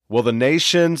Well, the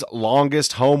nation's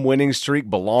longest home winning streak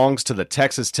belongs to the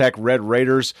Texas Tech Red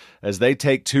Raiders as they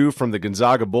take 2 from the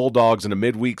Gonzaga Bulldogs in a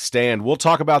midweek stand. We'll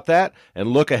talk about that and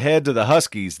look ahead to the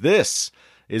Huskies. This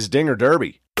is Dinger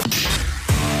Derby.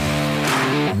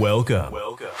 Welcome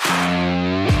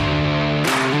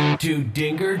to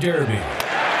Dinger Derby,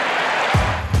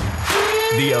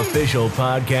 the official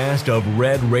podcast of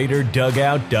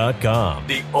RedRaiderDugout.com,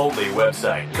 the only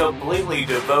website completely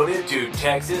devoted to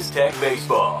Texas Tech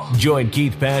baseball. Join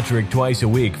Keith Patrick twice a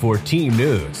week for team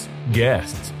news,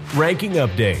 guests, ranking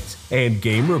updates, and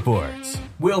game reports.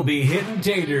 We'll be hitting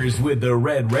taters with the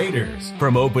Red Raiders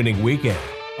from opening weekend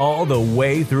all the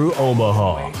way through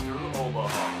Omaha.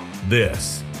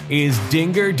 This is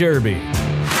Dinger Derby.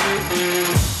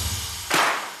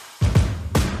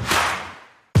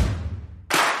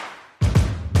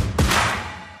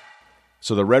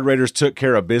 So the Red Raiders took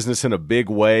care of business in a big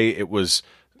way. It was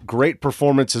great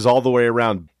performances all the way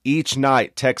around. Each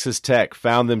night, Texas Tech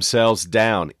found themselves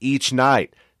down. Each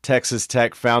night, Texas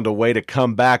Tech found a way to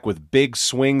come back with big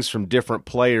swings from different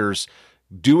players,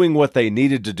 doing what they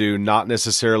needed to do, not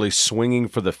necessarily swinging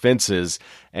for the fences.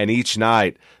 And each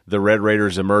night, the Red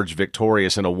Raiders emerged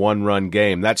victorious in a one-run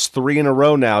game. That's 3 in a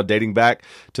row now, dating back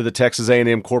to the Texas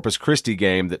A&M Corpus Christi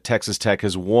game, that Texas Tech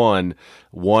has won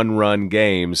one-run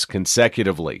games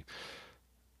consecutively.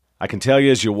 I can tell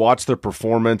you, as you watch their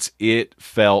performance, it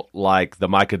felt like the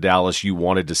Micah Dallas you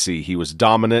wanted to see. He was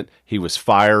dominant. He was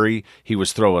fiery. He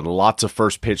was throwing lots of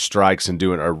first pitch strikes and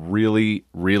doing a really,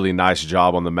 really nice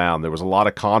job on the mound. There was a lot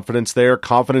of confidence there,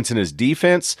 confidence in his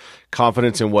defense,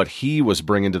 confidence in what he was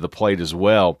bringing to the plate as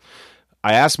well.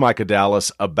 I asked Micah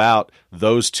Dallas about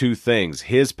those two things,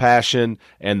 his passion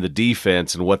and the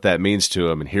defense and what that means to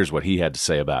him, and here's what he had to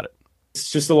say about it.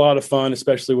 It's just a lot of fun,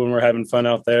 especially when we're having fun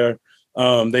out there.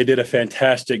 They did a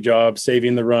fantastic job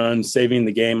saving the run, saving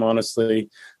the game, honestly.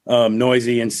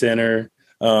 Noisy in center.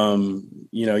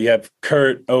 You have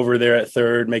Kurt over there at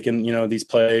third making, these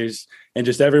plays, and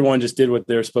just everyone just did what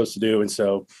they were supposed to do. And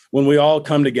so when we all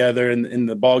come together and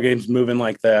the ball game's moving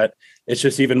like that, it's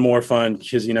just even more fun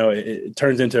because, it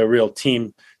turns into a real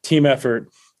team effort,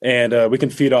 and we can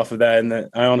feed off of that. And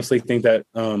I honestly think that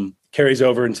carries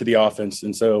over into the offense.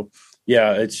 And so,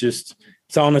 yeah, it's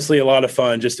honestly a lot of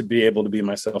fun just to be able to be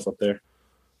myself up there.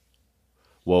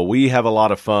 Well, we have a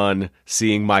lot of fun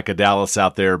seeing Micah Dallas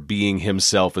out there being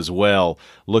himself as well.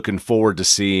 Looking forward to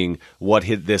seeing what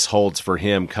this holds for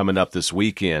him coming up this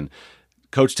weekend.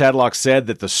 Coach Tadlock said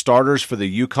that the starters for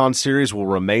the UConn series will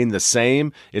remain the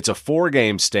same. It's a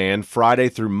 4-game stand, Friday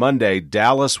through Monday.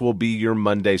 Dallas will be your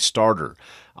Monday starter.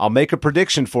 I'll make a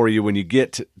prediction for you when we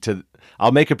get to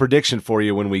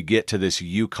this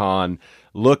UConn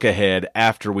look ahead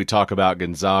after we talk about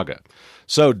Gonzaga.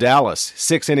 So Dallas,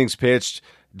 6 innings pitched.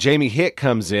 Jamie Hick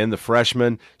comes in, the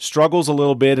freshman, struggles a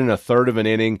little bit in a third of an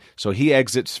inning, so he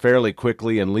exits fairly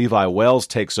quickly, and Levi Wells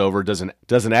takes over, does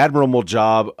an admirable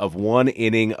job of 1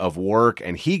 inning of work,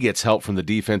 and he gets help from the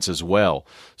defense as well.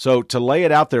 So to lay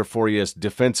it out there for you is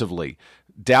defensively,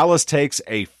 Dallas takes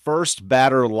a first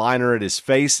batter liner at his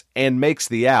face and makes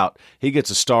the out. He gets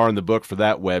a star in the book for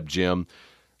that, Webb Jim.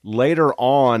 Later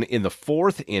on in the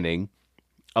 4th inning,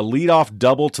 a leadoff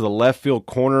double to the left field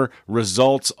corner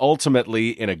results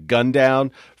ultimately in a gundown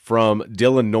from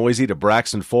Dylan Noisy to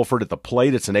Braxton Fulford at the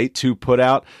plate. It's an 8-2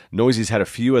 putout. Noisy's had a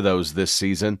few of those this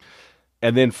season.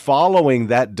 And then following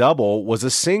that double was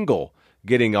a single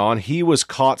getting on. He was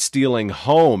caught stealing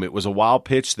home. It was a wild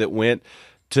pitch that went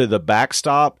to the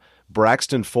backstop.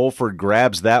 Braxton Fulford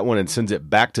grabs that one and sends it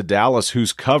back to Dallas,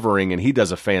 who's covering, and he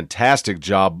does a fantastic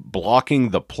job blocking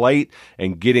the plate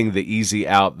and getting the easy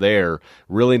out there.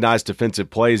 Really nice defensive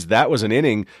plays. That was an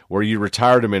inning where you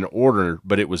retired him in order,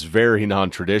 but it was very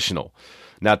non-traditional.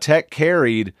 Now, Tech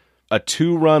carried a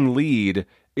 2-run lead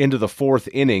into the 4th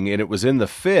inning, and it was in the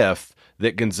 5th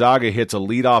that Gonzaga hits a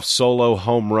leadoff solo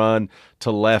home run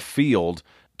to left field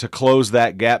to close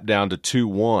that gap down to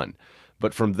 2-1.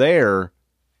 But from there,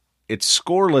 it's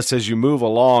scoreless as you move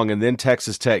along, and then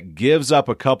Texas Tech gives up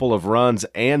a couple of runs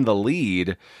and the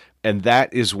lead, and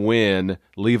that is when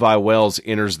Levi Wells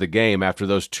enters the game after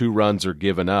those 2 runs are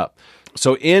given up.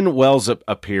 So in Wells'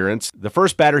 appearance, the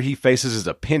first batter he faces is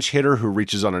a pinch hitter who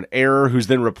reaches on an error, who's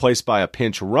then replaced by a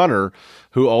pinch runner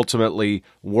who ultimately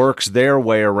works their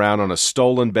way around on a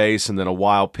stolen base and then a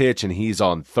wild pitch, and he's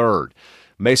on third.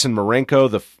 Mason Marenko,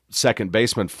 the second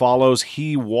baseman, follows.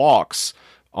 He walks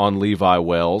on Levi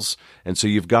Wells, and so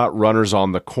you've got runners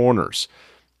on the corners.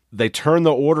 They turn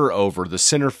the order over. The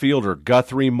center fielder,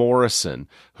 Guthrie Morrison,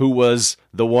 who was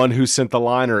the one who sent the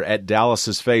liner at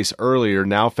Dallas's face earlier,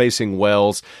 now facing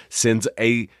Wells, sends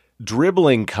a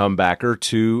dribbling comebacker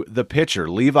to the pitcher.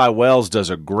 Levi Wells does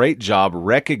a great job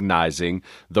recognizing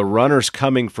the runners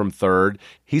coming from third.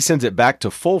 He sends it back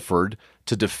to Fulford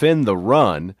to defend the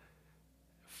run.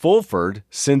 Fulford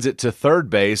sends it to third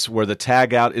base where the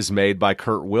tag out is made by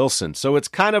Kurt Wilson. So it's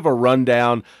kind of a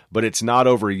rundown, but it's not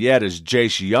over yet as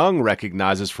Jace Young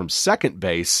recognizes from second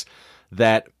base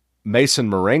that Mason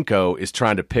Marenko is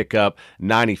trying to pick up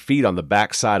 90 feet on the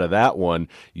backside of that one.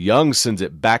 Young sends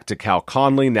it back to Cal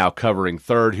Conley, now covering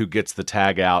third, who gets the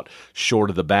tag out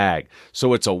short of the bag.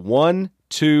 So it's a 1,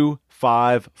 2,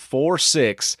 5, 4,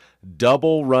 6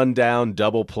 double rundown,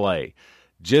 double play.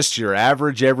 Just your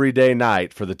average everyday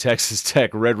night for the Texas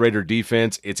Tech Red Raider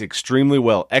defense. It's extremely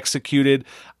well executed.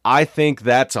 I think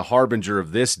that's a harbinger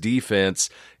of this defense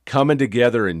coming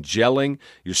together and gelling.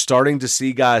 You're starting to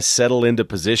see guys settle into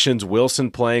positions.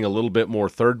 Wilson playing a little bit more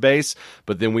third base,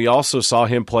 but then we also saw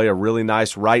him play a really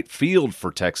nice right field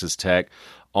for Texas Tech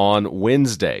on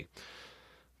Wednesday.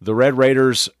 The Red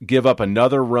Raiders give up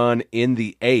another run in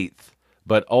the 8th,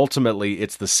 but ultimately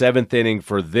it's the 7th inning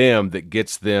for them that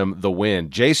gets them the win.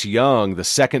 Jace Young, the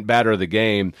second batter of the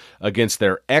game, against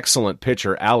their excellent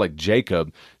pitcher, Alec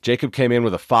Jacob. Jacob came in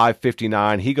with a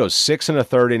 .559. He goes 6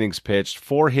 1/3 innings pitched,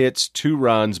 4 hits, 2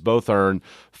 runs, both earned,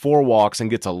 4 walks,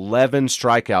 and gets 11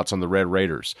 strikeouts on the Red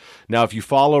Raiders. Now, if you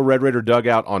follow Red Raider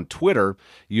Dugout on Twitter,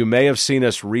 you may have seen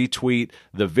us retweet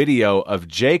the video of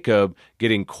Jacob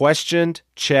getting questioned,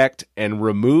 checked, and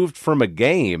removed from a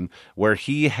game where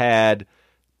he had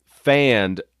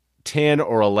fanned 10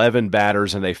 or 11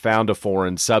 batters and they found a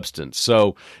foreign substance.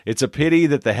 So it's a pity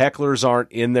that the hecklers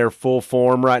aren't in their full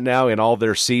form right now in all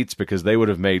their seats, because they would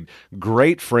have made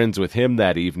great friends with him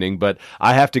that evening. But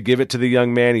I have to give it to the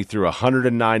young man. He threw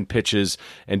 109 pitches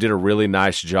and did a really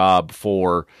nice job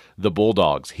for the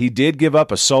Bulldogs. He did give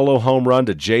up a solo home run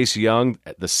to Jace Young,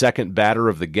 the second batter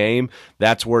of the game.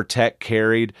 That's where Tech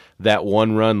carried that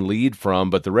 1-run lead from,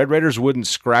 but the Red Raiders wouldn't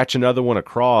scratch another one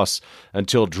across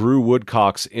until Drew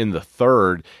Woodcocks in the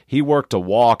 3rd. He worked a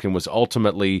walk and was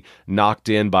ultimately knocked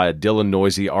in by a Dylan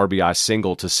Noisy RBI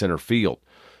single to center field.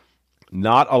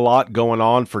 Not a lot going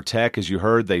on for Tech. As you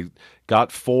heard, they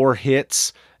got 4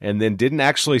 hits and then didn't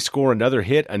actually score another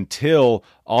hit until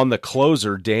on the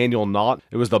closer, Daniel Knott.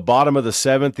 It was the bottom of the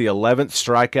 7th, the 11th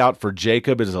strikeout for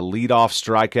Jacob. It is a leadoff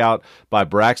strikeout by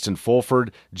Braxton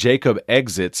Fulford. Jacob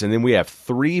exits, and then we have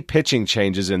 3 pitching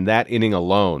changes in that inning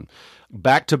alone.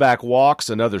 Back-to-back walks,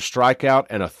 another strikeout,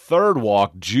 and a 3rd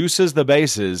walk juices the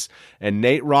bases, and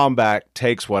Nate Rombach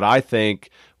takes what I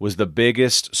think was the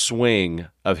biggest swing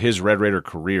of his Red Raider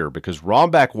career, because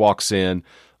Rombach walks in,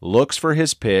 looks for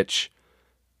his pitch,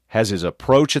 has his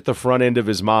approach at the front end of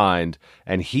his mind,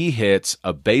 and he hits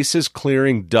a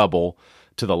bases-clearing double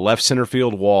to the left center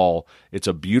field wall. It's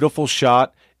a beautiful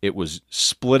shot. It was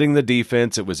splitting the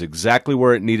defense. It was exactly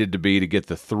where it needed to be to get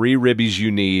the 3 ribbies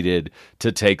you needed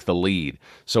to take the lead.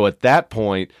 So at that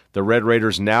point, the Red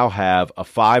Raiders now have a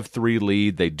 5-3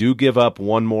 lead. They do give up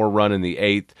one more run in the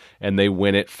 8th, and they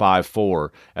win it 5-4.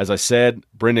 As I said,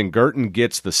 Brendan Girton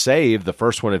gets the save, the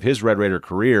first one of his Red Raider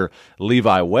career.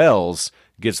 Levi Wells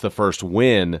gets the first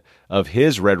win of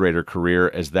his Red Raider career,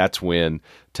 as that's when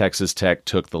Texas Tech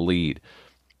took the lead.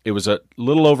 It was a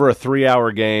little over a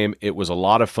 3-hour game. It was a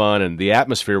lot of fun, and the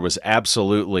atmosphere was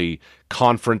absolutely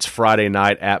conference Friday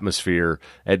night atmosphere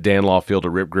at Dan Law Field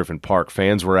at Rip Griffin Park.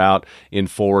 Fans were out in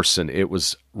force, and it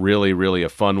was really, really a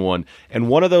fun one. And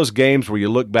one of those games where you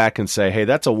look back and say, hey,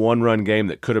 that's a 1-run game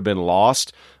that could have been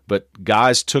lost, but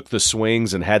guys took the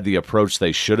swings and had the approach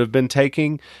they should have been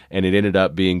taking, and it ended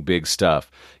up being big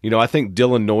stuff. You know, I think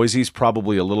Dylan Noisy's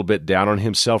probably a little bit down on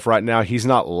himself right now. He's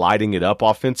not lighting it up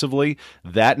offensively.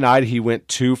 That night he went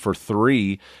 2 for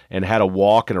 3 and had a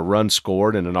walk and a run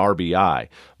scored and an RBI.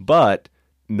 But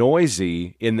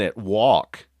Noisy in that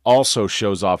walk also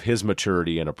shows off his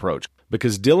maturity and approach.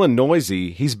 Because Dylan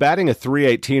Noisy, he's batting a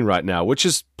 .318 right now, which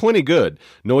is plenty good.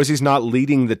 Noisy's not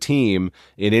leading the team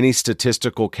in any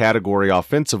statistical category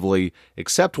offensively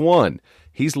except one.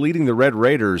 He's leading the Red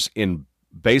Raiders in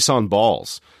base on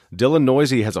balls. Dylan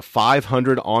Noisy has a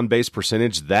 .500 on-base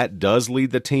percentage. That does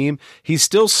lead the team. He's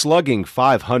still slugging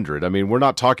 .500. I mean, we're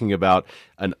not talking about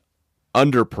an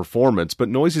underperformance, but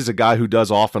Noisy's a guy who does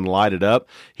often light it up.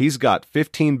 He's got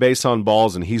 15 base on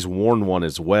balls, and he's worn one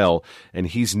as well, and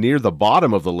he's near the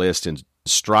bottom of the list in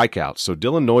strikeouts. So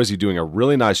Dylan Noisy doing a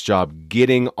really nice job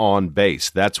getting on base.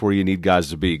 That's where you need guys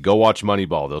to be. Go watch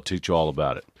Moneyball. They'll teach you all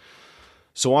about it.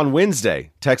 So on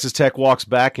Wednesday, Texas Tech walks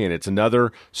back in. It's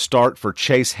another start for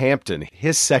Chase Hampton,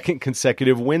 his second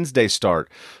consecutive Wednesday start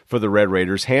for the Red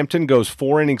Raiders. Hampton goes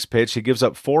 4 innings pitched. He gives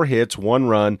up 4 hits, 1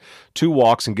 run, 2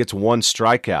 walks, and gets 1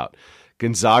 strikeout.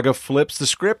 Gonzaga flips the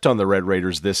script on the Red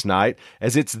Raiders this night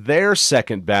as it's their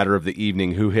second batter of the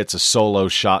evening who hits a solo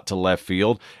shot to left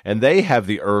field, and they have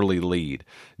the early lead.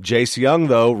 Jace Young,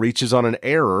 though, reaches on an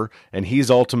error, and he's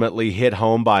ultimately hit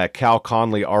home by a Cal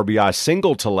Conley RBI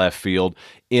single to left field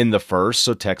in the first,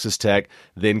 so Texas Tech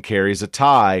then carries a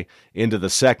tie into the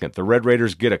second. The Red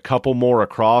Raiders get a couple more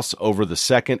across over the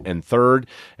second and third,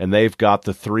 and they've got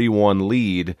the 3-1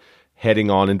 lead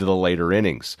heading on into the later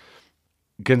innings.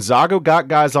 Gonzaga got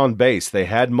guys on base. They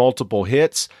had multiple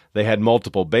hits. They had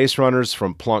multiple base runners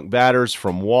from plunk batters,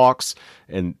 from walks,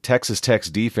 and Texas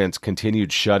Tech's defense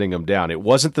continued shutting them down. It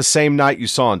wasn't the same night you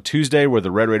saw on Tuesday where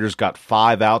the Red Raiders got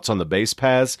 5 outs on the base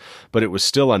paths, but it was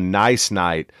still a nice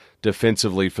night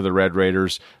defensively for the Red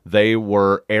Raiders. They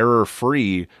were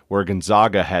error-free where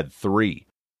Gonzaga had 3.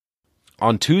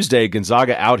 On Tuesday,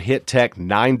 Gonzaga out-hit Tech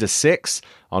 9-6.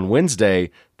 On Wednesday,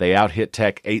 they out-hit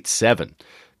Tech 8-7.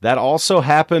 That also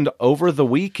happened over the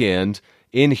weekend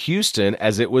in Houston,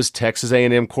 as it was Texas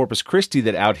A&M Corpus Christi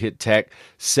that out-hit Tech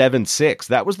 7-6.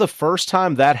 That was the first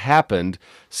time that happened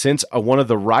since one of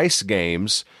the Rice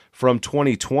games from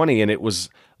 2020, and it was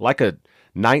like a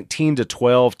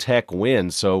 19-12 Tech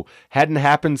win. So hadn't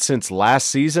happened since last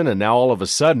season, and now all of a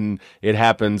sudden it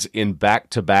happens in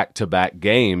back-to-back-to-back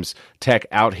games, Tech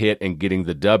out-hit and getting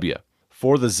the W.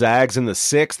 For the Zags in the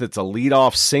 6th, it's a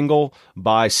leadoff single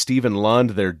by Stephen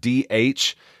Lund, their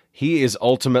DH. He is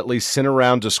ultimately sent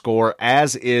around to score,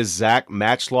 as is Zach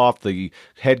Matchloff, the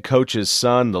head coach's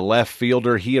son, the left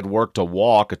fielder. He had worked a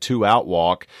walk, a 2-out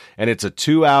walk, and it's a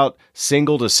 2-out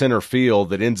single to center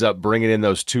field that ends up bringing in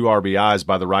those 2 RBIs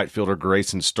by the right fielder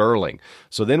Grayson Sterling.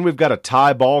 So then we've got a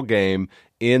tie ball game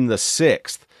in the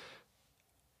 6th.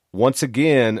 Once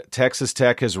again, Texas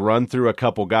Tech has run through a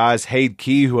couple guys. Hade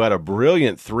Key, who had a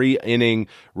brilliant 3-inning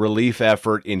relief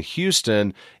effort in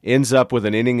Houston, ends up with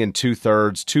an inning and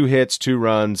 2/3, 2 hits, 2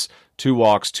 runs, 2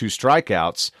 walks, 2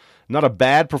 strikeouts. Not a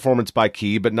bad performance by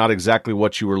Key, but not exactly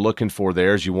what you were looking for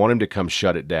there, as you want him to come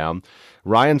shut it down.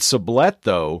 Ryan Sublette,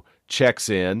 though, checks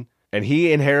in, and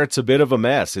he inherits a bit of a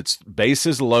mess. It's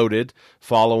bases loaded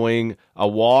following a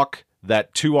walk,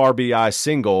 that 2 RBI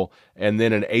single, and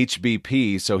then an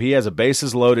HBP. So he has a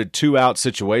bases loaded 2-out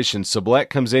situation.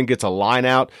 Sublette comes in, gets a line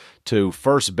out to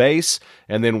first base,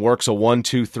 and then works a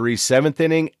 1-2-3 7th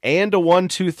inning and a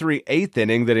 1-2-3 8th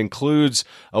inning that includes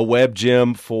a web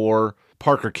gem for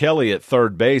Parker Kelly at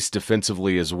third base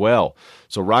defensively as well.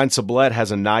 So Ryan Sublette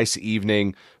has a nice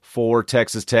evening for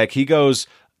Texas Tech. He goes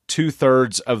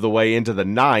 2/3 of the way into the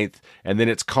 9th, and then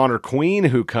it's Connor Queen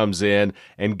who comes in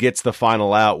and gets the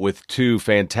final out with 2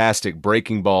 fantastic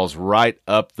breaking balls right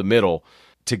up the middle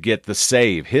to get the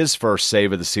save. His first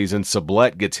save of the season.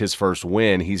 Sublette gets his first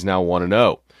win. He's now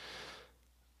 1-0.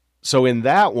 So in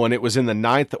that one, it was in the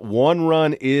 9th. 1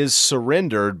 run is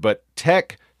surrendered, but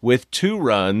Tech with 2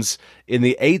 runs in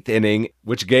the 8th inning,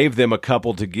 which gave them a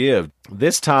couple to give.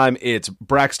 This time, it's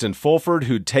Braxton Fulford,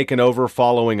 who'd taken over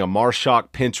following a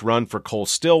Marshak pinch run for Cole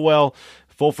Stillwell.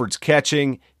 Fulford's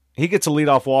catching. He gets a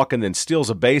leadoff walk and then steals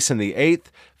a base in the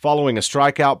 8th. Following a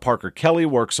strikeout, Parker Kelly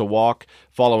works a walk.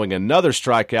 Following another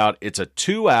strikeout, it's a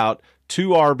 2-out, 2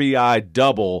 RBI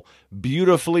double,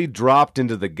 beautifully dropped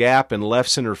into the gap in left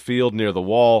center field near the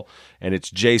wall, and it's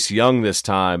Jace Young this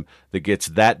time that gets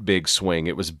that big swing.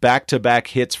 It was back-to-back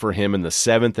hits for him in the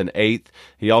 7th and 8th.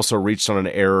 He also reached on an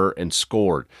error and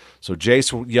scored. So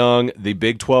Jace Young, the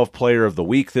Big 12 player of the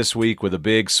week this week, with a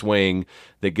big swing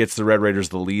that gets the Red Raiders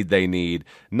the lead they need.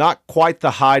 Not quite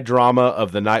the high drama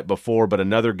of the night before, but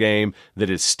another game that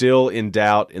is still in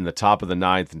doubt in the top of the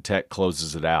 9th, and Tech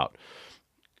closes it out.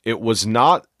 It was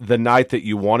not the night that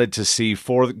you wanted to see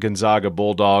for the Gonzaga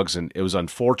Bulldogs, and it was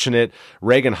unfortunate.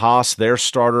 Reagan Haas, their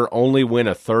starter, only went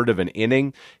a third of an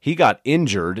inning. He got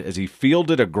injured as he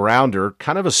fielded a grounder,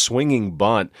 kind of a swinging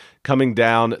bunt, coming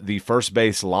down the first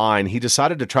base line. He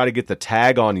decided to try to get the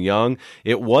tag on Young.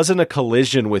 It wasn't a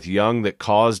collision with Young that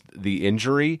caused the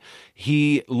injury.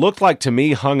 He looked like, to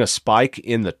me, hung a spike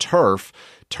in the turf,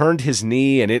 turned his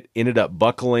knee, and it ended up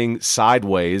buckling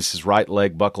sideways. His right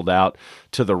leg buckled out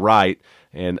to the right,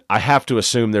 and I have to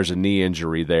assume there's a knee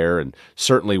injury there, and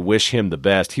certainly wish him the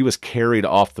best. He was carried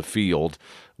off the field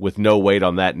with no weight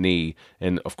on that knee,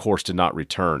 and of course did not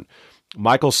return.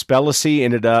 Michael Spellacy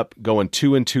ended up going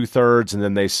 2 2/3, and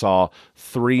then they saw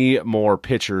 3 more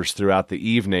pitchers throughout the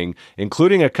evening,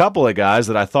 including a couple of guys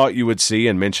that I thought you would see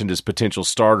and mentioned as potential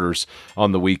starters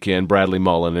on the weekend, Bradley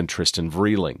Mullen and Tristan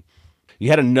Vreeling. You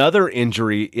had another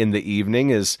injury in the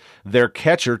evening as their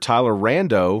catcher, Tyler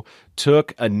Rando,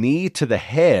 took a knee to the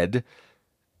head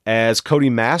as Cody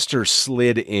Masters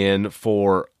slid in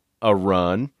for a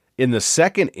run. in the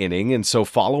second inning. And so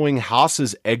following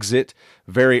Haas's exit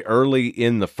very early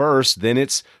in the first, then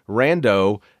it's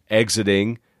Rando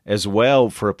exiting as well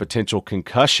for a potential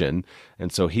concussion.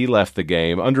 And so he left the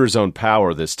game under his own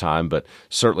power this time, but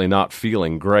certainly not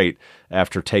feeling great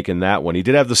after taking that one. He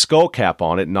did have the skull cap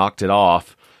on it, knocked it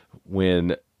off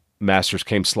when Masters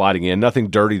came sliding in.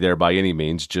 Nothing dirty there by any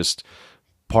means, just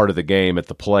part of the game at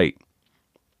the plate.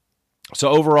 So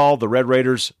overall, the Red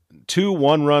Raiders, 2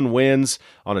 one-run wins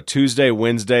on a Tuesday,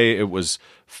 Wednesday. It was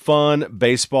fun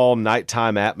baseball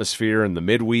nighttime atmosphere in the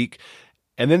midweek.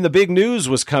 And then the big news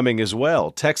was coming as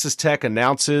well. Texas Tech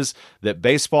announces that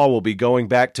baseball will be going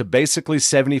back to basically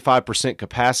 75%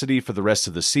 capacity for the rest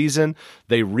of the season.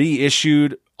 They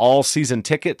reissued all season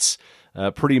tickets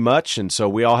pretty much, and so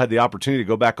we all had the opportunity to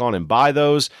go back on and buy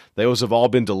those. Those have all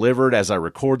been delivered as I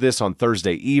record this on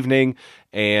Thursday evening,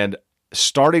 and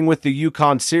starting with the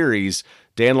UConn series,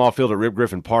 Dan Law Field at Rip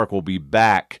Griffin Park will be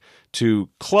back to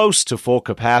close to full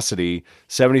capacity,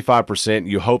 75%.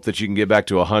 You hope that you can get back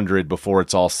to 100 before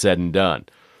it's all said and done.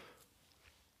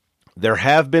 There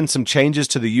have been some changes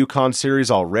to the UConn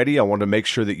series already. I want to make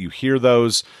sure that you hear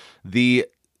those. The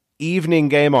evening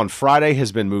game on Friday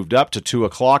has been moved up to 2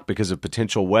 o'clock because of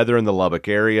potential weather in the Lubbock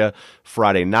area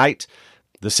Friday night.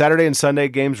 The Saturday and Sunday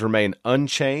games remain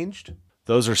unchanged.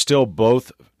 Those are still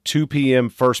both 2 p.m.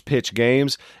 first pitch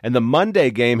games, and the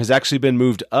Monday game has actually been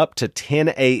moved up to 10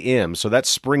 a.m., so that's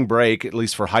spring break, at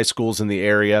least for high schools in the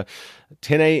area.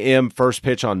 10 a.m. first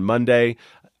pitch on Monday.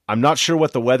 I'm not sure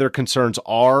what the weather concerns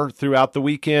are throughout the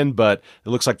weekend, but it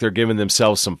looks like they're giving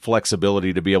themselves some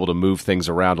flexibility to be able to move things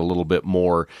around a little bit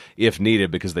more if needed,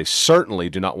 because they certainly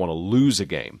do not want to lose a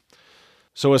game.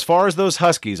 So as far as those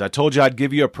Huskies, I told you I'd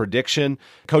give you a prediction.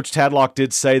 Coach Tadlock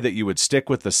did say that you would stick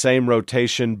with the same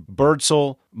rotation,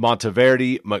 Birdsell,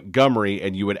 Monteverde, Montgomery,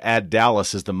 and you would add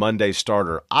Dallas as the Monday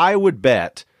starter. I would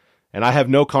bet, and I have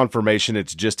no confirmation,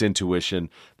 it's just intuition,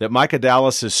 that Micah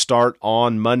Dallas's start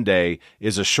on Monday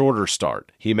is a shorter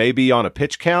start. He may be on a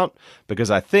pitch count, because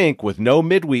I think with no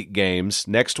midweek games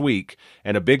next week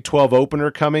and a Big 12 opener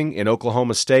coming in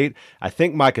Oklahoma State, I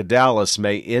think Micah Dallas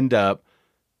may end up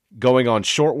going on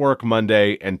short work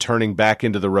Monday and turning back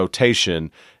into the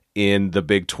rotation in the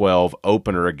Big 12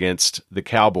 opener against the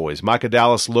Cowboys. Micah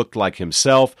Dallas looked like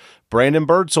himself. Brandon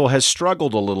Birdsell has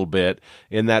struggled a little bit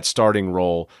in that starting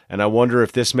role, and I wonder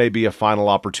if this may be a final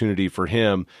opportunity for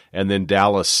him, and then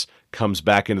Dallas comes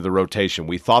back into the rotation.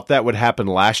 We thought that would happen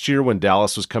last year when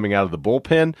Dallas was coming out of the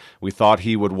bullpen. We thought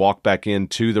he would walk back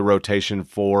into the rotation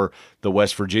for the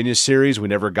West Virginia series. We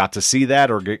never got to see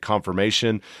that or get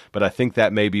confirmation, but I think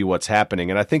that may be what's happening.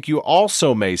 And I think you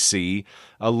also may see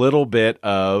a little bit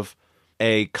of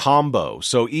a combo.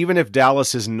 So even if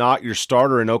Dallas is not your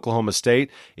starter in Oklahoma State,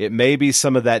 it may be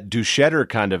some of that Duchetter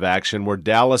kind of action where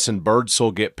Dallas and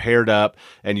Birdsell get paired up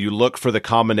and you look for the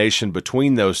combination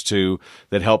between those two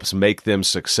that helps make them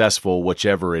successful,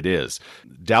 whichever it is.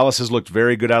 Dallas has looked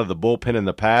very good out of the bullpen in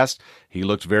the past. He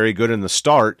looked very good in the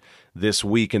start this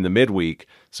week in the midweek,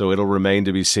 so it'll remain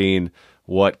to be seen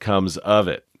what comes of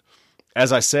it.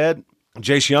 As I said,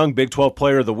 Jace Young, Big 12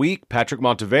 Player of the Week. Patrick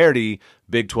Monteverde,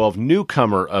 Big 12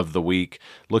 Newcomer of the Week.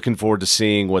 Looking forward to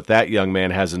seeing what that young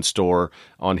man has in store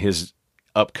on his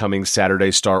upcoming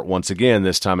Saturday start once again,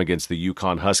 this time against the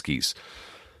UConn Huskies.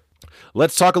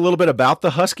 Let's talk a little bit about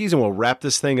the Huskies, and we'll wrap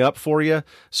this thing up for you.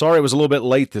 Sorry it was a little bit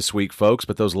late this week, folks,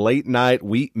 but those late-night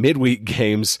midweek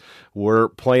games were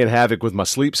playing havoc with my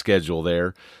sleep schedule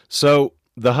there. So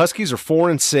the Huskies are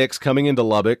 4-6 coming into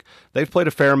Lubbock. They've played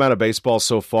a fair amount of baseball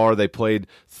so far. They played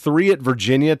 3 at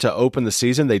Virginia to open the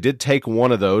season. They did take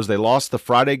one of those. They lost the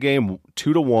Friday game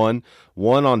 2-1,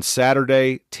 won on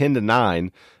Saturday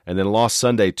 10-9, and then lost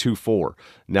Sunday 2-4.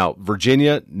 Now,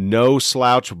 Virginia, no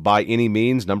slouch by any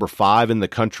means, number 5 in the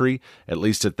country, at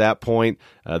least at that point.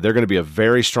 They're going to be a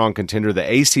very strong contender.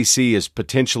 The ACC is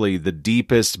potentially the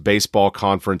deepest baseball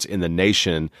conference in the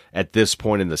nation at this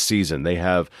point in the season. They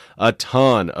have a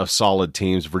ton of solid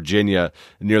teams, Virginia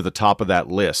near the top of that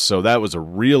list. So that was a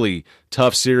really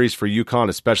tough series for UConn,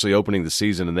 especially opening the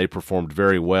season, and they performed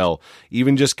very well.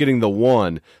 Even just getting the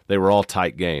one, they were all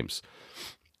tight games.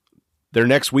 Their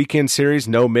next weekend series,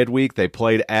 no midweek, they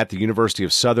played at the University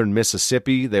of Southern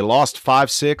Mississippi. They lost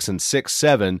 5-6 and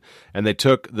 6-7, and they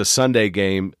took the Sunday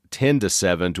game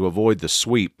 10-7 to avoid the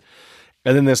sweep.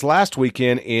 And then this last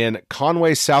weekend in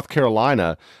Conway, South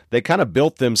Carolina, they kind of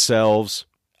built themselves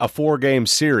a 4-game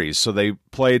series. So they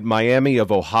played Miami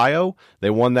of Ohio. They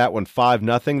won that one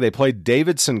 5-0. They played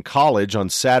Davidson College on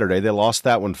Saturday. They lost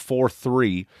that one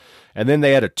 4-3. And then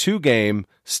they had a 2-game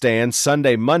stand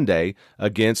Sunday, Monday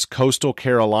against Coastal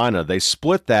Carolina. They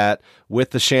split that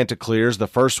with the Chanticleers. The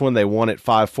first one they won at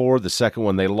 5-4. The second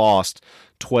one they lost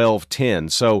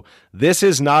 12-10. So this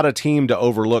is not a team to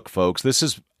overlook, folks. This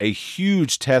is a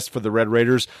huge test for the Red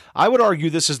Raiders. I would argue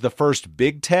this is the first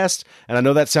big test, and I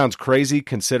know that sounds crazy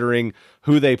considering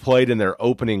who they played in their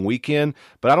opening weekend,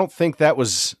 but I don't think that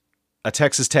was a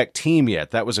Texas Tech team yet.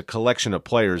 That was a collection of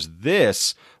players.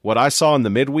 This, what I saw in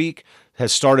the midweek,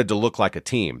 has started to look like a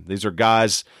team. These are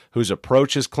guys whose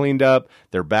approach is cleaned up.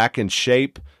 They're back in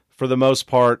shape for the most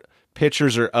part.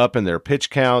 Pitchers are up in their pitch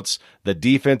counts. The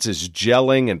defense is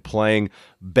gelling and playing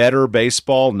better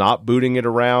baseball, not booting it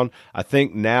around. I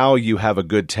think now you have a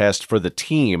good test for the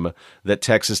team that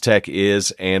Texas Tech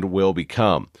is and will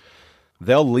become.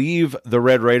 They'll leave the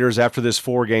Red Raiders after this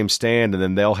 4-game stand, and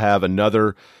then they'll have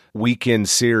another weekend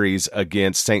series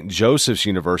against St. Joseph's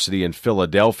University in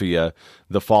Philadelphia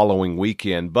the following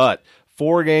weekend. But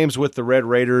 4 games with the Red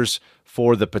Raiders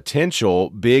for the potential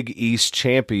Big East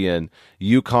champion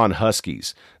UConn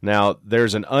Huskies. Now,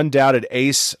 there's an undoubted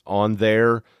ace on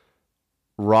their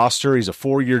roster. He's a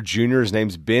 4-year junior. His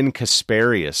name's Ben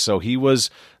Kasparius. So he was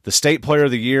the state player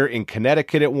of the year in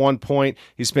Connecticut at one point.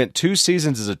 He spent 2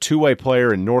 seasons as a two-way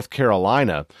player in North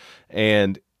Carolina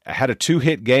and had a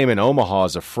 2-hit game in Omaha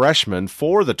as a freshman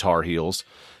for the Tar Heels.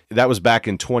 That was back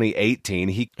in 2018.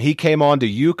 He came on to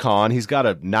UConn. He's got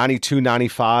a 92-95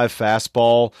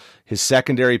 fastball. His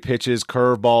secondary pitches,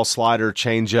 curveball, slider,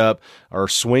 changeup, are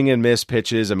swing and miss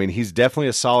pitches. I mean, he's definitely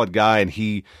a solid guy,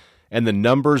 and the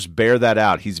numbers bear that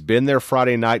out. He's been their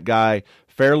Friday night guy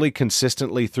fairly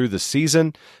consistently through the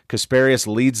season. Kasparius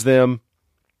leads them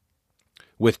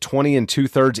with 20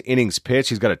 2/3 innings pitched.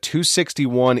 He's got a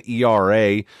 2.61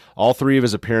 ERA. All 3 of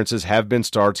his appearances have been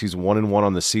starts. He's 1-1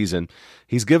 on the season.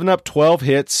 He's given up 12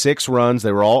 hits, 6 runs.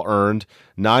 They were all earned,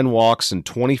 9 walks, and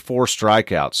 24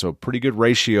 strikeouts. So pretty good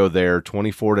ratio there,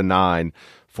 24-9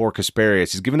 for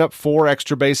Kasparius. He's given up 4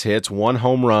 extra base hits, 1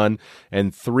 home run,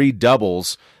 and 3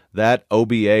 doubles. That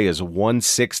OBA is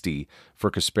 160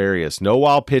 for Kasparius. No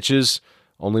wild pitches,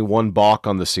 only 1 balk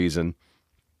on the season.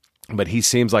 But he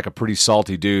seems like a pretty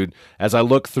salty dude. As I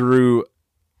look through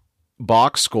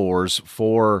box scores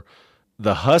for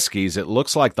the Huskies, it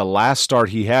looks like the last start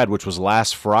he had, which was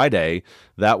last Friday,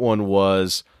 that one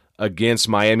was against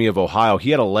Miami of Ohio.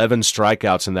 He had 11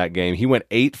 strikeouts in that game. He went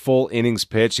 8 full innings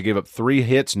pitched. He gave up 3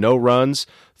 hits, no runs,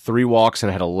 3 walks,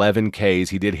 and had 11 Ks.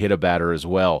 He did hit a batter as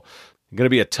well. Going to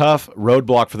be a tough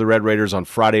roadblock for the Red Raiders on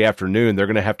Friday afternoon. They're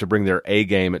going to have to bring their A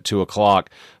game at 2 o'clock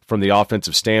from the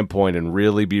offensive standpoint and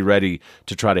really be ready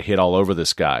to try to hit all over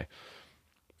this guy.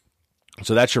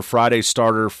 So that's your Friday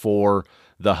starter for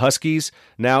the Huskies.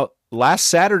 Now, last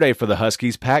Saturday for the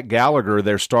Huskies, Pat Gallagher,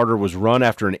 their starter, was run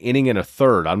after an inning and a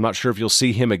third. I'm not sure if you'll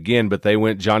see him again, but they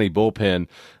went Johnny Bullpen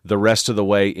the rest of the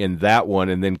way in that one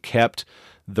and then kept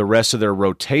the rest of their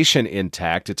rotation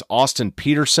intact. It's Austin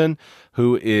Peterson,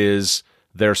 who is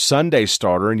their Sunday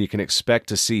starter, and you can expect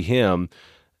to see him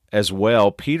as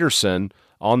well. Peterson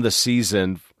on the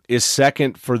season is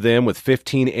second for them with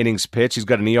 15 innings pitched. He's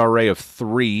got an ERA of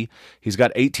 3. He's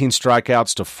got 18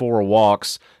 strikeouts to 4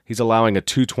 walks. He's allowing a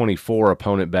 224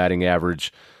 opponent batting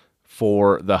average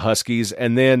for the Huskies.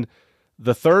 And then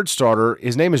the third starter,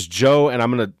 his name is Joe, and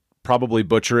I'm going to probably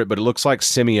butcher it, but it looks like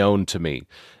Simeone to me.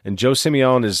 And Joe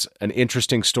Simeone is an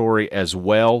interesting story as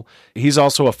well. He's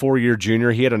also a 4-year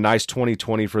junior. He had a nice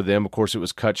 2020 for them. Of course, it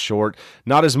was cut short.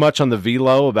 Not as much on the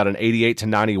velo, about an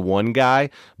 88-91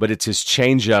 guy, but it's his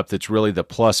changeup that's really the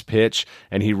plus pitch,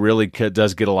 and he really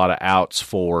does get a lot of outs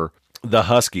for the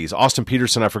Huskies. Austin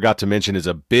Peterson, I forgot to mention, is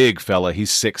a big fella. He's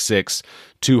 6'6",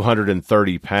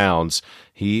 230 pounds.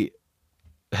 He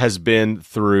has been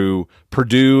through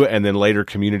Purdue and then later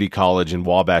community college in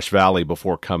Wabash Valley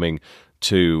before coming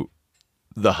to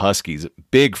the Huskies.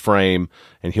 Big frame,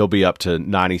 and he'll be up to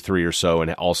 93 or so,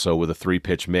 and also with a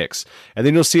 3-pitch mix. And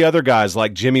then you'll see other guys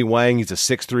like Jimmy Wang. He's a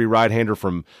 6'3" right-hander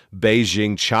from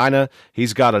Beijing, China.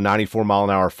 He's got a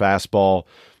 94-mile-an-hour fastball,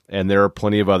 and there are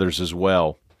plenty of others as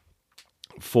well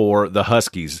for the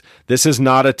Huskies. This is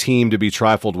not a team to be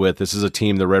trifled with. This is a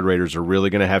team the Red Raiders are really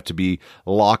going to have to be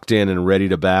locked in and ready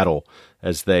to battle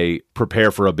as they prepare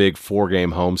for a big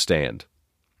 4-game homestand.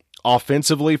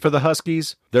 Offensively for the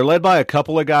Huskies, they're led by a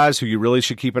couple of guys who you really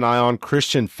should keep an eye on.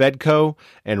 Christian Fedko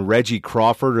and Reggie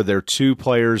Crawford are their 2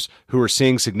 players who are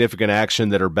seeing significant action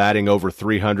that are batting over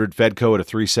 300. Fedko at a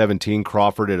 317,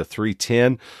 Crawford at a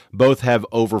 310. Both have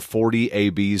over 40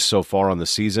 ABs so far on the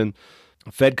season.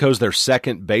 Fedko's their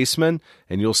second baseman,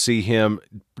 and you'll see him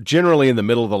generally in the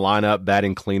middle of the lineup.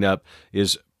 Batting cleanup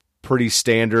is pretty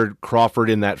standard. Crawford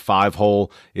in that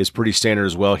 5-hole is pretty standard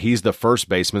as well. He's the first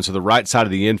baseman, so the right side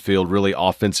of the infield, really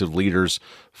offensive leaders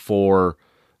for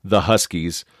the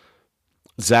Huskies.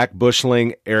 Zach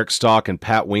Bushling, Eric Stock, and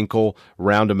Pat Winkle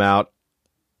round them out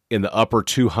in the upper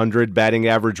 200 batting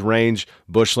average range.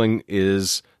 Bushling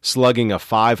is slugging a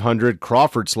 500.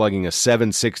 Crawford slugging a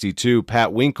 762.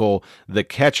 Pat Winkle, the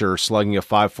catcher, slugging a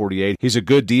 548. He's a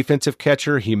good defensive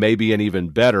catcher. He may be an even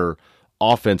better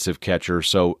offensive catcher,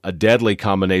 so a deadly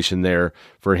combination there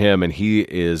for him, and he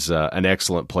is an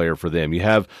excellent player for them. You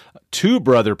have two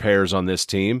brother pairs on this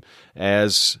team,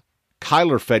 as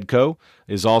Kyler Fedko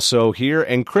is also here,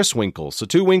 and Chris Winkle. So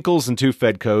two Winkles and two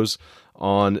Fedkos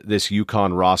on this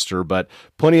UConn roster, but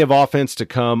plenty of offense to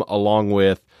come along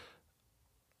with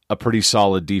a pretty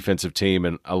solid defensive team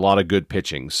and a lot of good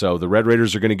pitching. So the Red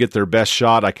Raiders are going to get their best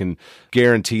shot. I can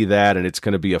guarantee that, and it's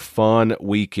going to be a fun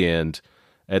weekend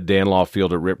at Dan Law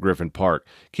Field at Rip Griffin Park.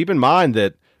 Keep in mind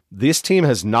that this team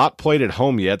has not played at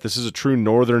home yet. This is a true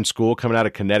northern school coming out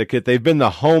of Connecticut. They've been the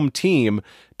home team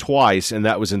twice, and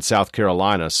that was in South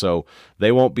Carolina. So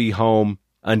they won't be home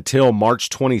until March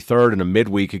 23rd in a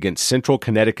midweek against Central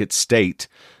Connecticut State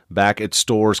back at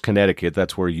Storrs, Connecticut.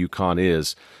 That's where UConn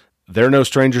is. They're no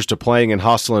strangers to playing in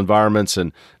hostile environments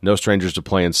and no strangers to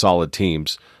playing solid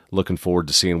teams. Looking forward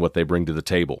to seeing what they bring to the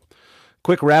table.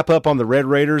 Quick wrap-up on the Red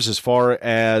Raiders as far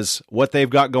as what they've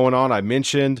got going on. I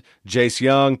mentioned Jace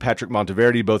Young, Patrick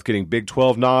Monteverde both getting Big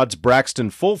 12 nods. Braxton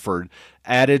Fulford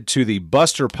added to the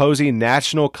Buster Posey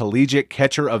National Collegiate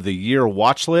Catcher of the Year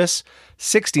watch list.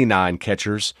 69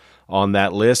 catchers on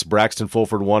that list. Braxton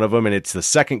Fulford, one of them, and it's the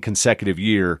second consecutive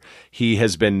year he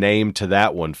has been named to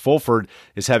that one. Fulford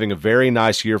is having a very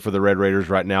nice year for the Red Raiders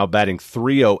right now, batting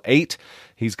 .308.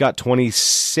 He's got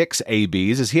 26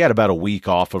 ABs, as he had about a week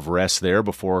off of rest there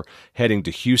before heading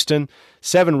to Houston.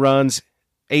 7 runs,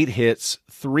 8 hits,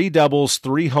 3 doubles,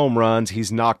 3 home runs.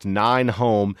 He's knocked 9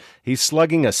 home. He's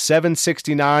slugging a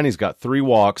 769. He's got 3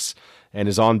 walks, and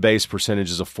his on-base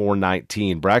percentage is a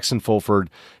 .419. Braxton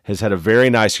Fulford has had a very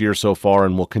nice year so far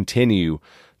and will continue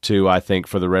to, I think,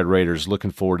 for the Red Raiders. Looking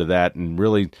forward to that, and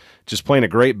really just playing a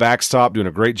great backstop, doing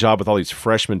a great job with all these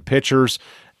freshman pitchers,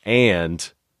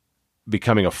 and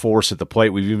becoming a force at the plate.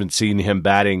 We've even seen him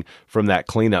batting from that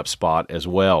cleanup spot as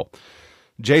well.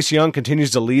 Jace Young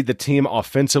continues to lead the team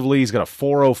offensively. He's got a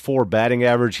 .404 batting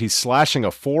average. He's slashing a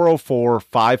 .404,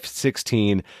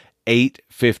 .516,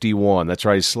 .851. That's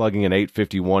right, he's slugging an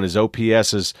 .851. His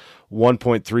OPS is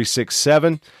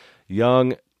 1.367.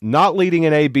 Young not leading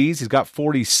in ABs. He's got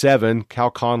 47.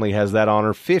 Cal Conley has that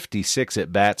honor. 56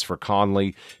 at bats for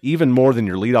Conley, even more than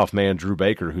your leadoff man, Drew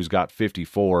Baker, who's got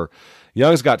 54.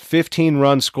 Young's got 15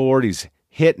 runs scored. He's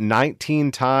hit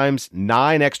 19 times,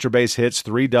 9 extra base hits,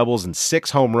 3 doubles, and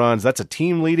 6 home runs. That's a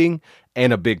team leading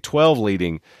and a Big 12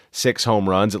 leading 6 home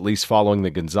runs, at least following the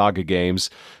Gonzaga games.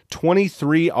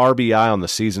 23 RBI on the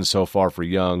season so far for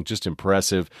Young, just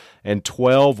impressive. And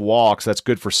 12 walks, that's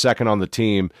good for second on the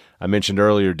team. I mentioned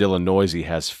earlier Dylan Noisy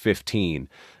has 15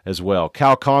 as well.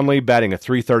 Cal Conley batting a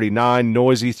 .339,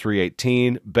 Noisy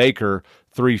 .318, Baker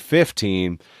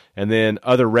 .315, and then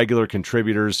other regular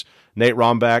contributors, Nate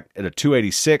Rombach at a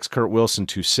 .286, Kurt Wilson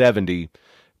 .270,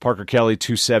 Parker Kelly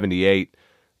 .278,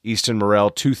 Easton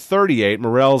Morrell .238.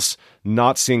 Morrell's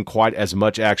not seeing quite as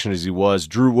much action as he was.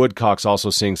 Drew Woodcock's also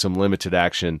seeing some limited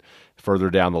action further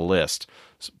down the list.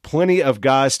 So plenty of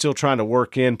guys still trying to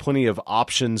work in, plenty of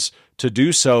options to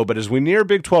do so, but as we near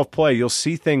Big 12 play, you'll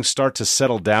see things start to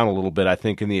settle down a little bit, I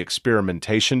think, in the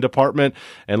experimentation department,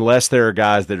 unless there are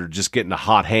guys that are just getting a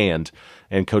hot hand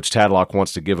and Coach Tadlock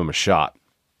wants to give them a shot.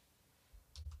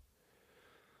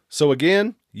 So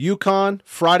again, UConn,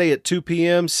 Friday at 2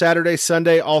 p.m., Saturday,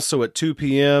 Sunday also at 2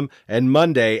 p.m., and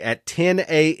Monday at 10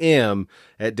 a.m.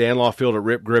 at Dan Law Field at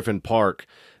Rip Griffin Park.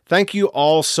 Thank you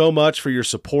all so much for your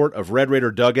support of Red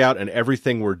Raider Dugout and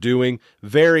everything we're doing.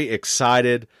 Very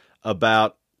excited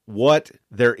about what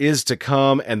there is to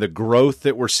come and the growth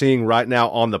that we're seeing right now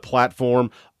on the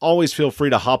platform. Always feel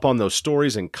free to hop on those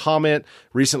stories and comment.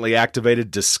 Recently activated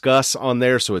Discuss on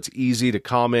there, so it's easy to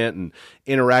comment and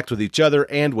interact with each other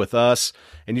and with us.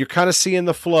 And you're kind of seeing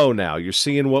the flow now. You're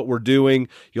seeing what we're doing.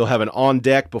 You'll have an on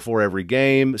deck before every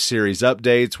game, series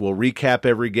updates. We'll recap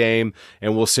every game,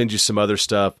 and we'll send you some other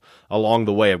stuff along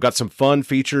the way. I've got some fun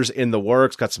features in the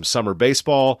works, got some summer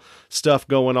baseball stuff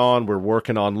going on. We're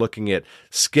working on looking at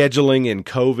scheduling in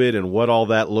COVID and what all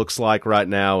that looks like right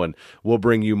now, and we'll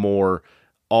bring you more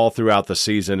all throughout the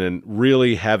season and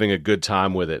really having a good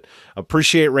time with it.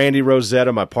 Appreciate Randy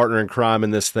Rosetta, my partner in crime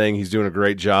in this thing. He's doing a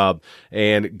great job.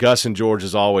 And Gus and George,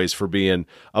 as always, for being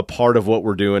a part of what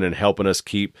we're doing and helping us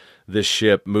keep this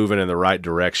ship moving in the right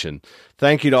direction.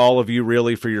 Thank you to all of you,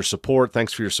 really, for your support.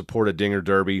 Thanks for your support of Dinger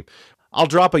Derby. I'll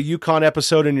drop a UConn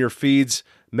episode in your feeds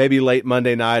maybe late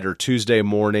Monday night or Tuesday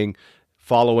morning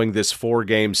following this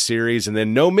 4-game series, and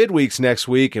then no midweeks next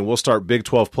week, and we'll start Big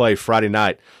 12 play Friday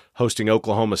night hosting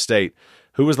Oklahoma State.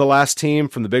 Who was the last team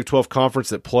from the Big 12 Conference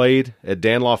that played at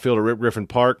Dan Law Field or Rip Griffin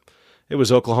Park? It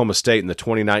was Oklahoma State in the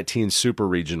 2019 Super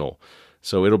Regional.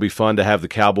 So it'll be fun to have the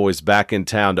Cowboys back in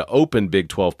town to open Big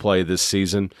 12 play this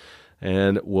season,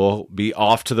 and we'll be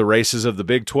off to the races of the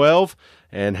Big 12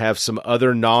 and have some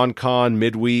other non-con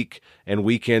midweek and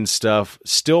weekend stuff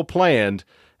still planned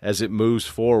as it moves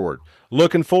forward.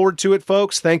 Looking forward to it,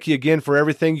 folks. Thank you again for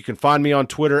everything. You can find me on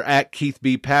Twitter at Keith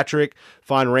B. Patrick.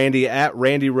 Find Randy at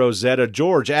Randy Rosetta.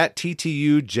 George at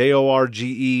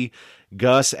TTUJORGE.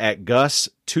 Gus at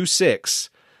Gus26.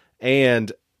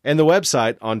 And the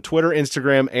website on Twitter,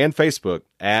 Instagram, and Facebook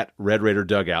at Red Raider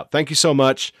Dugout. Thank you so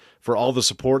much for all the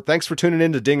support. Thanks for tuning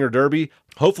in to Dinger Derby.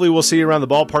 Hopefully we'll see you around the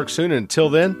ballpark soon. And until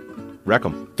then, wreck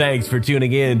 'em. Thanks for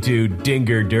tuning in to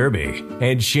Dinger Derby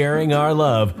and sharing our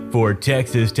love for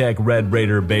Texas Tech Red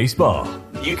Raider baseball.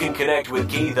 You can connect with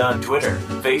Keith on Twitter,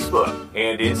 Facebook,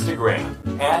 and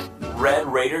Instagram at Red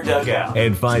Raider Dugout.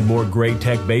 And find more great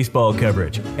Tech baseball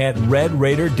coverage at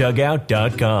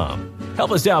RedRaiderDugout.com.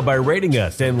 Help us out by rating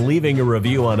us and leaving a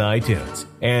review on iTunes.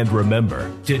 And remember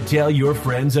to tell your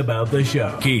friends about the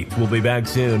show. Keith will be back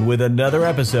soon with another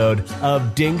episode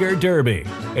of Dinger Derby.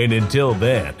 And until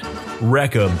then,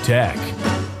 wreck 'em Tech.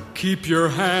 Keep your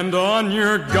hand on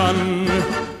your gun.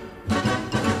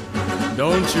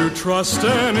 Don't you trust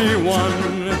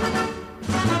anyone.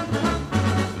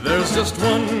 There's just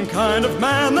one kind of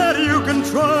man that you can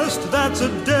trust. That's a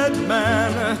dead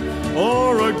man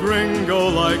or a gringo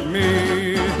like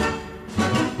me.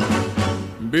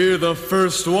 Be the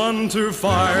first one to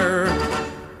fire.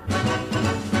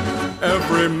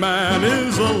 Every man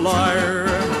is a liar.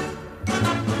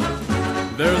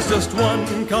 There's just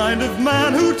one kind of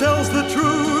man who tells the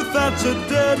truth. That's a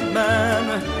dead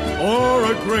man or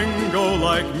a gringo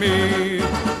like me.